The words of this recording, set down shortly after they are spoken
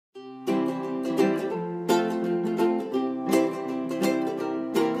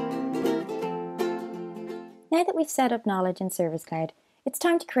now that we've set up Knowledge in Service Cloud, it's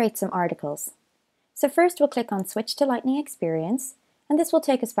time to create some articles. So first we'll click on Switch to Lightning Experience, and this will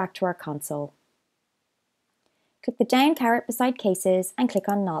take us back to our console. Click the down caret beside Cases and click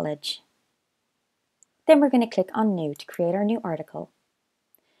on Knowledge. Then we're going to click on New to create our new article.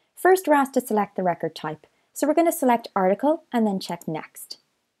 First we're asked to select the record type, so we're going to select Article and then check Next.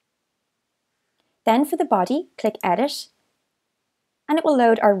 Then for the body, click Edit, and it will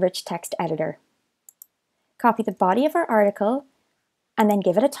load our rich text editor. Copy the body of our article and then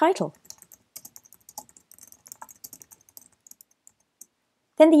give it a title.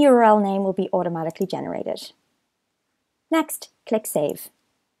 Then the URL name will be automatically generated. Next, click Save.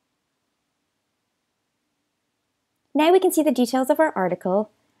 Now we can see the details of our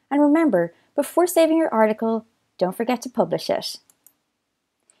article, and remember, before saving your article, don't forget to publish it.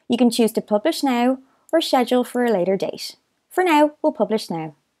 You can choose to publish now or schedule for a later date. For now, we'll publish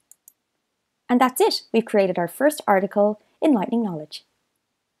now. And that's it, we've created our first article in Lightning Knowledge.